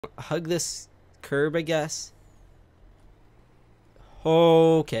hug this curb, I guess.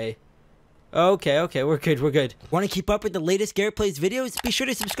 Okay. Okay, we're good. Want to keep up with the latest Garrett Plays videos? Be sure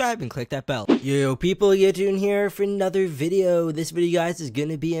to subscribe and click that bell. Yo, people, Yatun here for another video. This video, guys, is going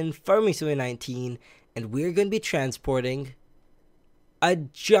to be in FS19, and we're going to be transporting a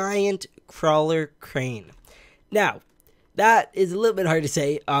giant crawler crane. Now, that is a little bit hard to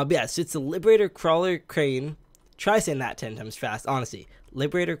say. Yeah, so it's a Liberator crawler crane. Try saying that 10 times fast, honestly.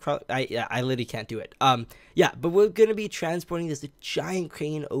 Liberator crawler, I literally can't do it. Yeah, but we're going to be transporting this giant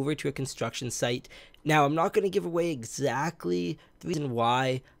crane over to a construction site. Now, I'm not going to give away exactly the reason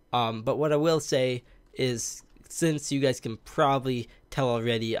why, but what I will say is, since you guys can probably tell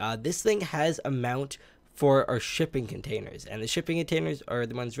already, this thing has a mount for our shipping containers, and the shipping containers are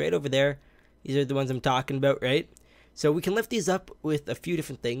the ones right over there. These are the ones I'm talking about, right? So we can lift these up with a few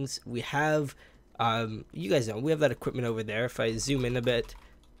different things. We have, you guys know, we have that equipment over there. If I zoom in a bit,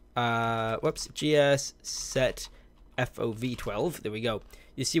 whoops, GS set FOV12, there we go.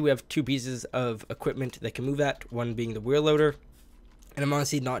 You see we have two pieces of equipment that can move that, one being the wheel loader, and I'm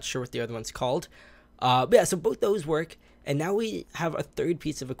honestly not sure what the other one's called. But yeah, so both those work, and now we have a third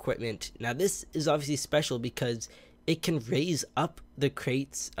piece of equipment. Now this is obviously special because it can raise up the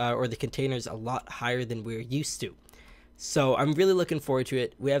crates or the containers a lot higher than we're used to. So I'm really looking forward to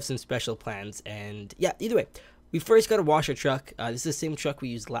it. We have some special plans, and yeah, either way, we first got to wash our truck. This is the same truck we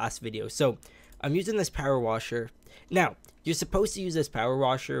used last video. So I'm using this power washer. Now, you're supposed to use this power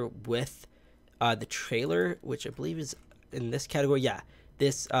washer with the trailer, which I believe is in this category. Yeah,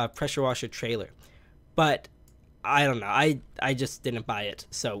 this pressure washer trailer. But I don't know. I just didn't buy it.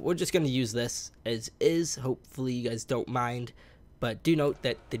 So we're just going to use this as is. Hopefully you guys don't mind. But do note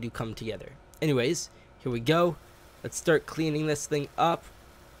that they do come together. Anyways, here we go. Let's start cleaning this thing up.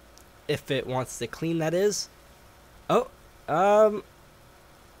 If it wants to clean, that is. Oh,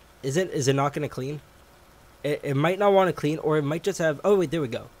 is it not going to clean? It might not want to clean, or it might just have, oh wait, there we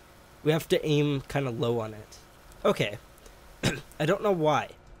go. We have to aim kind of low on it. Okay. I don't know why,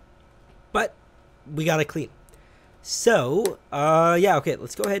 but we got to clean. So, yeah, okay,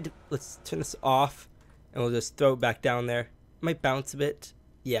 let's go ahead. Let's turn this off, and we'll just throw it back down there. Might bounce a bit.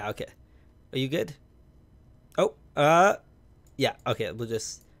 Yeah, okay. Are you good? Oh, yeah, okay, we'll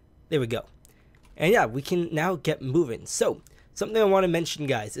just, there we go. And yeah, we can now get moving. So, something I want to mention,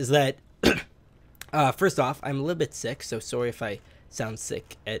 guys, is that, first off, I'm a little bit sick, so sorry if I sound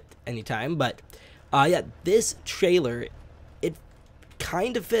sick at any time, but, yeah, this trailer, it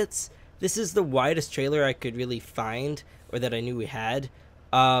kind of fits. This is the widest trailer I could really find, or that I knew we had.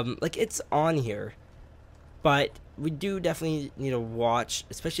 Like, it's on here, but we do definitely need to watch,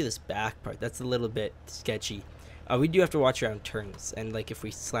 especially this back part. That's a little bit sketchy. We do have to watch around turns, and like if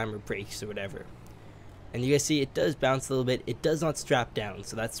we slam our brakes or whatever. And you guys see it does bounce a little bit. It does not strap down,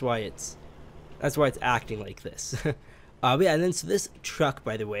 so that's why it's acting like this. But yeah, and then so this truck,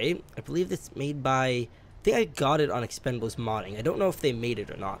 by the way, I believe it's made by, I think I got it on Expendables Modding. I don't know if they made it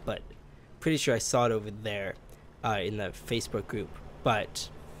or not, but pretty sure I saw it over there in the Facebook group. But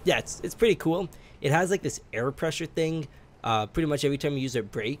yeah, it's pretty cool. It has like this air pressure thing. Pretty much every time you use our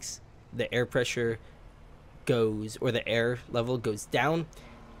brakes, the air pressure goes, or the air level goes down,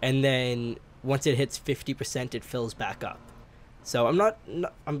 and then once it hits 50%, it fills back up. So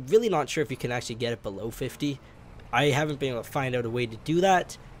I'm really not sure if you can actually get it below 50. I haven't been able to find out a way to do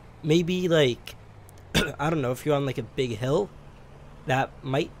that. Maybe like I don't know, if you're on like a big hill, that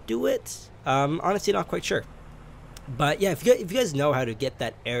might do it. Honestly, not quite sure. But yeah, if you guys know how to get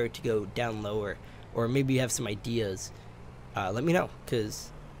that air to go down lower, or maybe you have some ideas, let me know,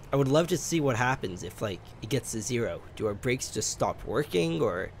 because I would love to see what happens if like it gets to 0. Do our brakes just stop working,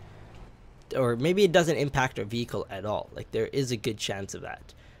 or maybe it doesn't impact our vehicle at all? Like, there is a good chance of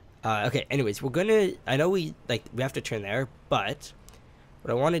that. Okay, anyways, we're gonna, I know we have to turn there, but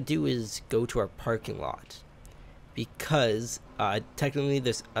what I want to do is go to our parking lot, because technically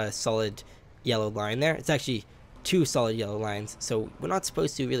there's a solid yellow line there. It's actually 2 solid yellow lines, so we're not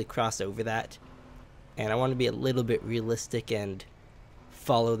supposed to really cross over that. And I want to be a little bit realistic and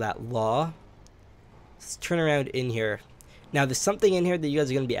follow that law. Let's turn around in here. Now, there's something in here that you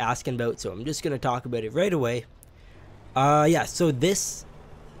guys are going to be asking about, so I'm just going to talk about it right away. Yeah, so this,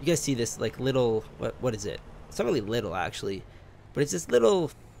 you guys see this, like, little, what is it? It's not really little, actually, but it's this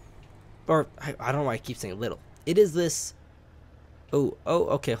little, or, I don't know why I keep saying little. It is this, oh,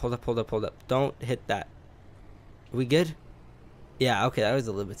 okay, hold up. Don't hit that. Are we good? Yeah, okay, that was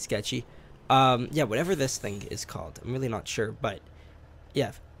a little bit sketchy. Yeah, whatever this thing is called, I'm really not sure, but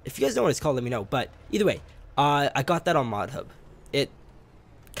yeah, if you guys know what it's called, let me know. But either way, I got that on ModHub. It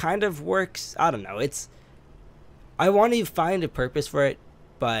kind of works. I don't know. I want to find a purpose for it,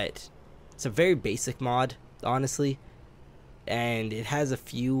 but it's a very basic mod, honestly, and it has a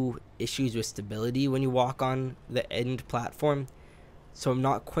few issues with stability when you walk on the end platform, so I'm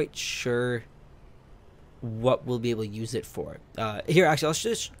not quite sure what we'll be able to use it for. Here, actually, I'll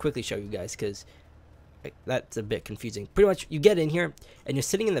just quickly show you guys, because that's a bit confusing. Pretty much, you get in here, and you're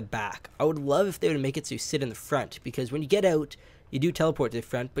sitting in the back. I would love if they would make it so you sit in the front, because when you get out, you do teleport to the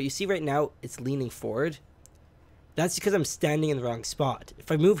front, but you see right now, it's leaning forward. That's because I'm standing in the wrong spot.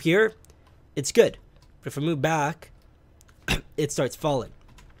 If I move here, it's good. But if I move back, it starts falling.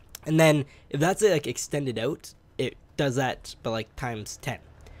 And then, if that's like extended out, it does that, but like times 10.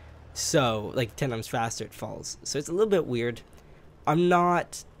 So, like 10 times faster it falls. So it's a little bit weird. I'm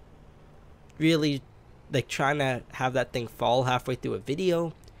not really like trying to have that thing fall halfway through a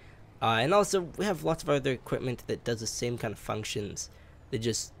video. And also, we have lots of other equipment that does the same kind of functions that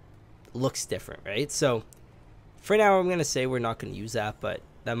just looks different, right? So, for now, I'm going to say we're not going to use that, but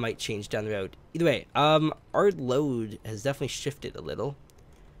that might change down the road. Either way, our load has definitely shifted a little.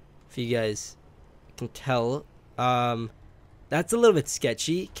 If you guys can tell. That's a little bit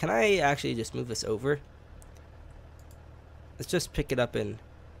sketchy. Can I actually just move this over? Let's just pick it up and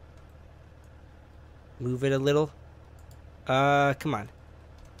move it a little. Come on.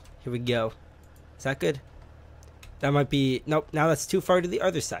 Here we go. Is that good? That might be... Nope, now that's too far to the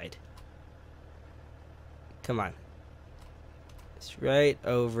other side. Come on. It's right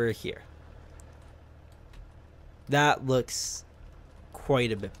over here. That looks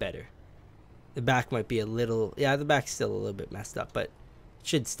quite a bit better. The back might be a little... Yeah, the back's still a little bit messed up, but it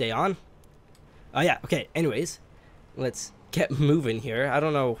should stay on. Oh, yeah. Okay, anyways. Let's get moving here. I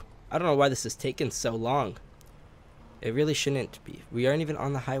don't know why this is taking so long. It really shouldn't be. We aren't even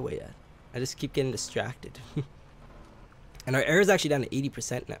on the highway yet. I just keep getting distracted. And our error is actually down to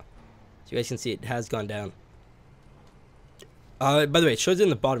 80% now. So you guys can see it has gone down. By the way, it shows it in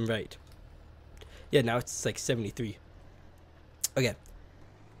the bottom right. Yeah, now it's like 73. Okay.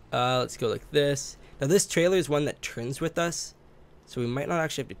 Let's go like this. Now this trailer is one that turns with us, so we might not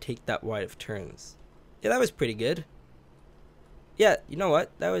actually have to take that wide of turns. Yeah, that was pretty good. Yeah, you know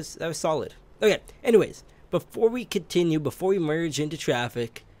what? That was solid. Okay, anyways, before we continue, before we merge into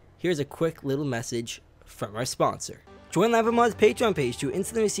traffic, here's a quick little message from our sponsor. Join Lambo Mods' Patreon page to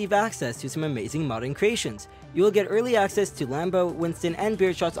instantly receive access to some amazing modding creations. You will get early access to Lambo, Winston, and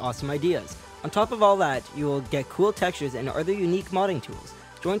Beardshot's awesome ideas. On top of all that, you will get cool textures and other unique modding tools.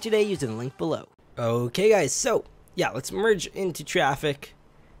 Join today using the link below. Okay guys, so yeah, let's merge into traffic.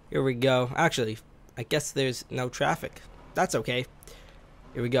 Here we go. Actually, I guess there's no traffic. That's okay.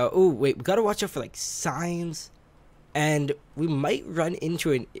 Here we go. Oh, wait, we gotta watch out for like signs. And we might run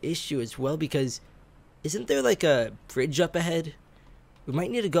into an issue as well, because isn't there like a bridge up ahead? We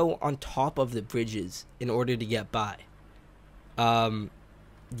might need to go on top of the bridges in order to get by.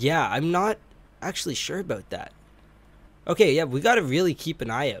 Yeah, I'm not actually sure about that. Okay, yeah, we gotta really keep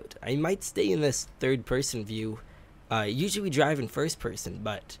an eye out. I might stay in this third-person view. Usually we drive in first-person,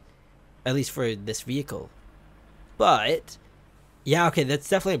 but at least for this vehicle. But yeah, okay, that's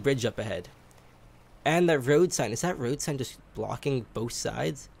definitely a bridge up ahead. And that road sign, is that road sign just blocking both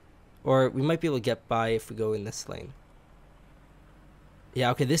sides? Or we might be able to get by if we go in this lane.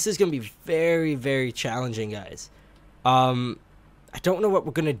 Yeah, okay, this is gonna be very, very challenging, guys. I don't know what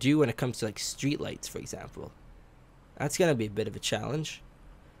we're gonna do when it comes to like street lights, for example. That's gonna be a bit of a challenge.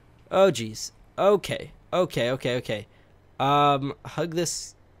 Oh geez. Okay. Hug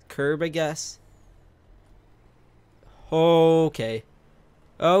this curb, I guess. Okay.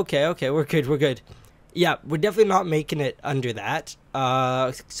 We're good. Yeah, we're definitely not making it under that.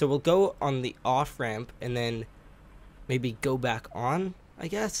 So we'll go on the off ramp and then maybe go back on, I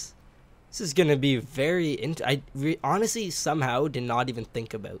guess. This is gonna be very honestly somehow did not even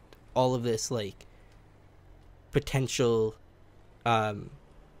think about all of this, like potential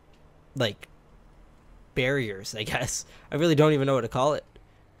like barriers, I guess. I really don't even know what to call it.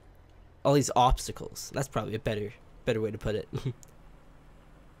 All these obstacles. That's probably a better way to put it.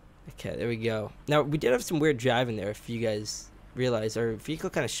 Okay, there we go. Now we did have some weird driving there. If you guys realize, our vehicle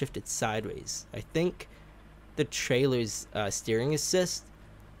kind of shifted sideways. I think the trailer's steering assist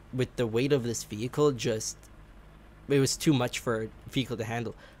with the weight of this vehicle it was too much for a vehicle to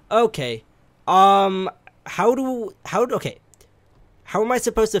handle. Okay. How am I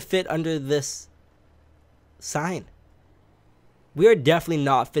supposed to fit under this sign? We are definitely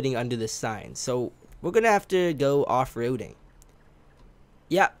not fitting under this sign, so we're gonna have to go off-roading.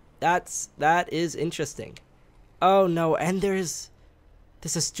 Yeah, that is interesting. Oh no, and there's a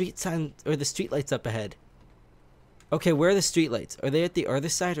street sign, or the street lights up ahead. Okay, where are the street lights? Are they at the other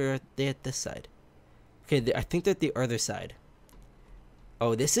side or are they at this side? Okay, I think they're at the other side.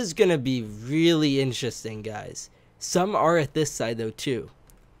 Oh, this is gonna be really interesting, guys. Some are at this side though too.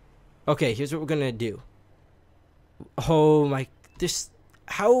 Okay, here's what we're gonna do. Oh my,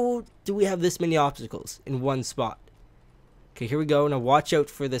 how do we have this many obstacles in one spot? Okay, here we go. Now watch out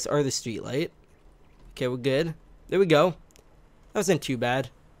for this other street light. Okay, we're good. There we go. That wasn't too bad.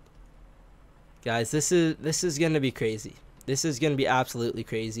 Guys, this is gonna be crazy. This is gonna be absolutely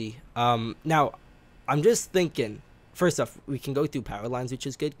crazy. Now, I'm just thinking. First off, we can go through power lines, which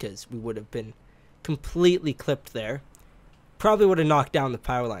is good because we would have been completely clipped there. Probably would have knocked down the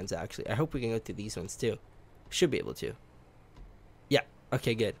power lines. Actually, I hope we can go through these ones too. Should be able to. Yeah.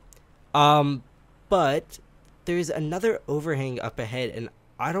 Okay. Good. But there's another overhang up ahead, and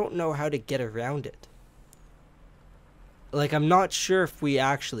I don't know how to get around it. Like, I'm not sure if we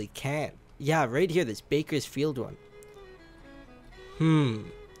actually can. Yeah, right here, this Bakersfield one.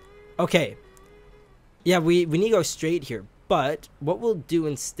 Okay. Yeah, we need to go straight here. But what we'll do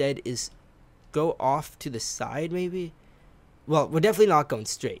instead is go off to the side, maybe? Well, we're definitely not going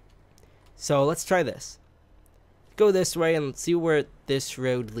straight. So let's try this. Go this way and see where this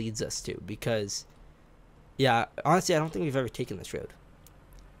road leads us to. Because, yeah, honestly, I don't think we've ever taken this road.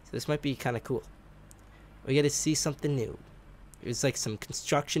 So this might be kind of cool. We get to see something new. There's like some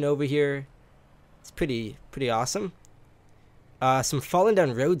construction over here. It's pretty awesome. Some fallen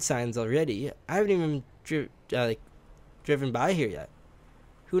down road signs already. I haven't even driven by here yet.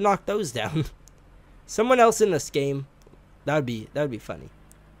 Who knocked those down? Someone else in this game. That would be funny.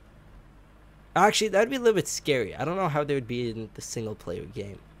 Actually, that'd be a little bit scary. I don't know how they would be in the single player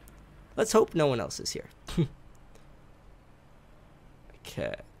game. Let's hope no one else is here.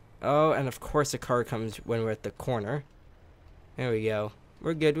 Okay. Oh, and of course a car comes when we're at the corner. There we go.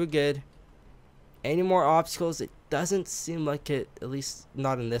 We're good, we're good. Any more obstacles? It doesn't seem like it, at least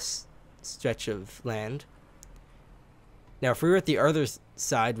not in this stretch of land. Now, if we were at the other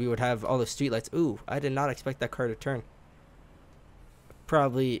side, we would have all the streetlights. Ooh, I did not expect that car to turn.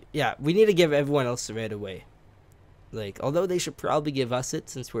 Probably, yeah, we need to give everyone else the right of way. Like, although they should probably give us it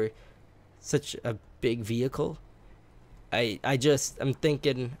since we're such a big vehicle. I'm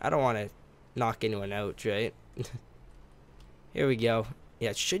thinking, I don't want to knock anyone out, right? Here we go. Yeah,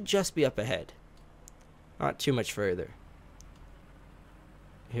 it should just be up ahead. Not too much further.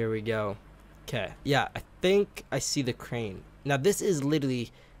 Here we go. Okay. Yeah, I think I see the crane. Now, this is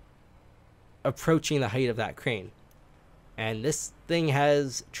literally approaching the height of that crane. And this thing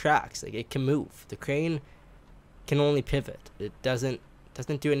has tracks. Like, it can move. The crane can only pivot. It doesn't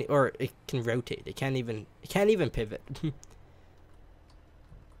do any, or it can rotate. It can't even pivot.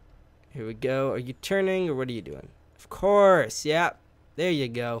 Here we go. Are you turning or what are you doing? Of course. Yeah. There you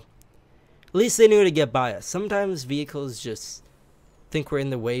go. At least they knew to get by us. Sometimes vehicles just think we're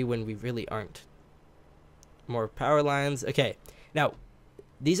in the way when we really aren't. More power lines. Okay. Now,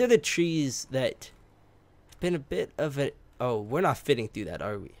 these are the trees that have been a bit of a... Oh, we're not fitting through that,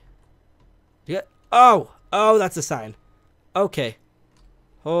 are we? Yeah. Oh, that's a sign. Okay.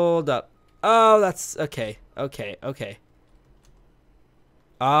 Hold up. Oh, that's... Okay.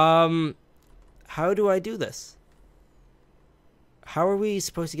 How do I do this? How are we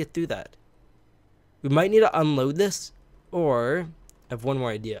supposed to get through that? We might need to unload this, or I have one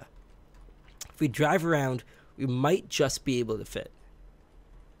more idea. If we drive around, we might just be able to fit.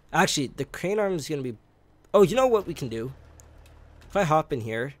 Actually, the crane arm is going to be... Oh, you know what we can do? If I hop in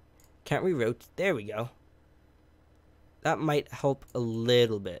here, can't we rotate? There we go. That might help a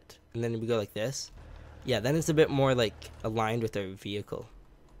little bit. And then we go like this. Yeah, then it's a bit more like aligned with our vehicle.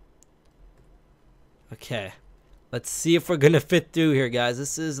 Okay. Let's see if we're going to fit through here, guys.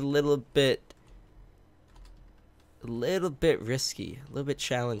 This is a little bit risky, a little bit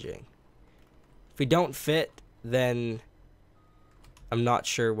challenging. If we don't fit, then I'm not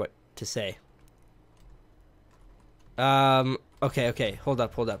sure what to say. Okay, hold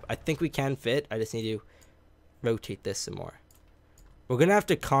up. I think we can fit. I just need to rotate this some more. We're gonna have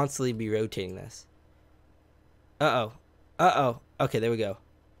to constantly be rotating this. Okay, there we go.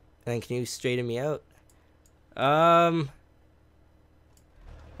 And then can you straighten me out?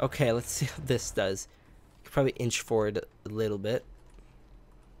 Okay, let's see how this does. Could probably inch forward a little bit.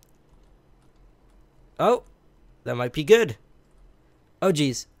 Oh, that might be good. Oh,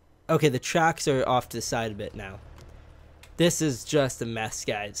 geez. Okay, the tracks are off to the side a bit now. This is just a mess,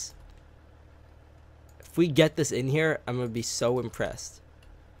 guys. If we get this in here, I'm going to be so impressed.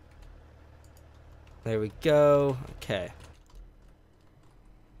 There we go. Okay.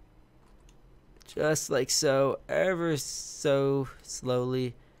 Just like so, ever so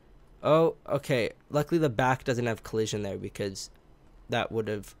slowly. Oh, okay. Luckily the back doesn't have collision there because that would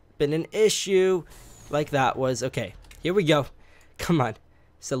have been an issue like that was. Okay, here we go. Come on.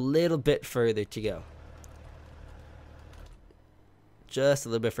 Just a little bit further to go. Just a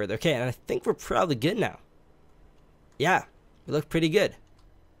little bit further. Okay, and I think we're probably good now. Yeah, we look pretty good.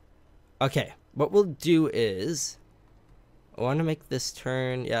 Okay, what we'll do is, I want to make this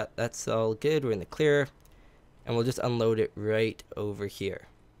turn. Yeah, that's all good. We're in the clear. And we'll just unload it right over here.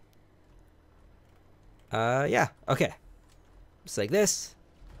 Yeah, okay. Just like this.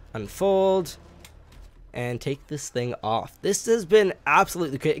 Unfold. And take this thing off. This has been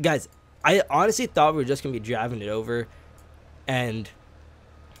absolutely crazy. Guys, I honestly thought we were just going to be driving it over. And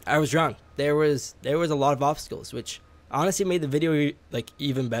I was wrong. There was a lot of obstacles, which honestly made the video like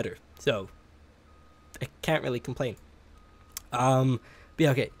even better. So I can't really complain. But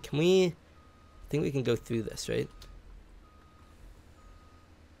yeah, okay, I think we can go through this, right?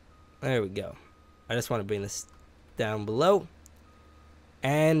 There we go. I just want to bring this down below.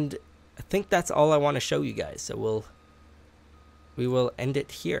 And I think that's all I want to show you guys. So we will end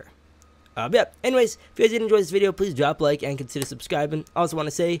it here. But yeah, anyways, if you guys did enjoy this video, please drop a like and consider subscribing. I also want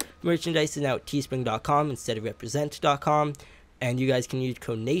to say merchandise is now at teespring.com instead of represent.com. And you guys can use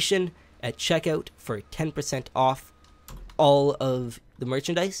code NATION at checkout for 10% off all of the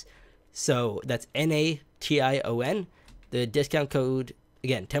merchandise. So that's NATION. The discount code,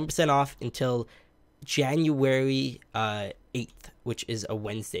 again, 10% off until January 8th, which is a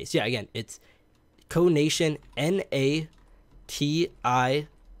Wednesday. So yeah, again, it's code NATION, NATION,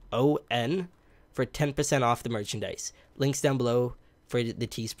 for 10% off the merchandise. Links down below for the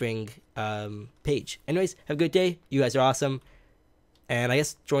Teespring page. Anyways, have a good day. You guys are awesome. And I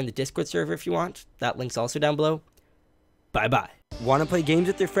guess join the Discord server if you want. That link's also down below. Bye-bye. Want to play games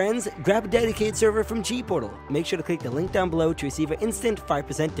with your friends? Grab a dedicated server from GPortal. Make sure to click the link down below to receive an instant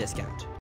 5% discount.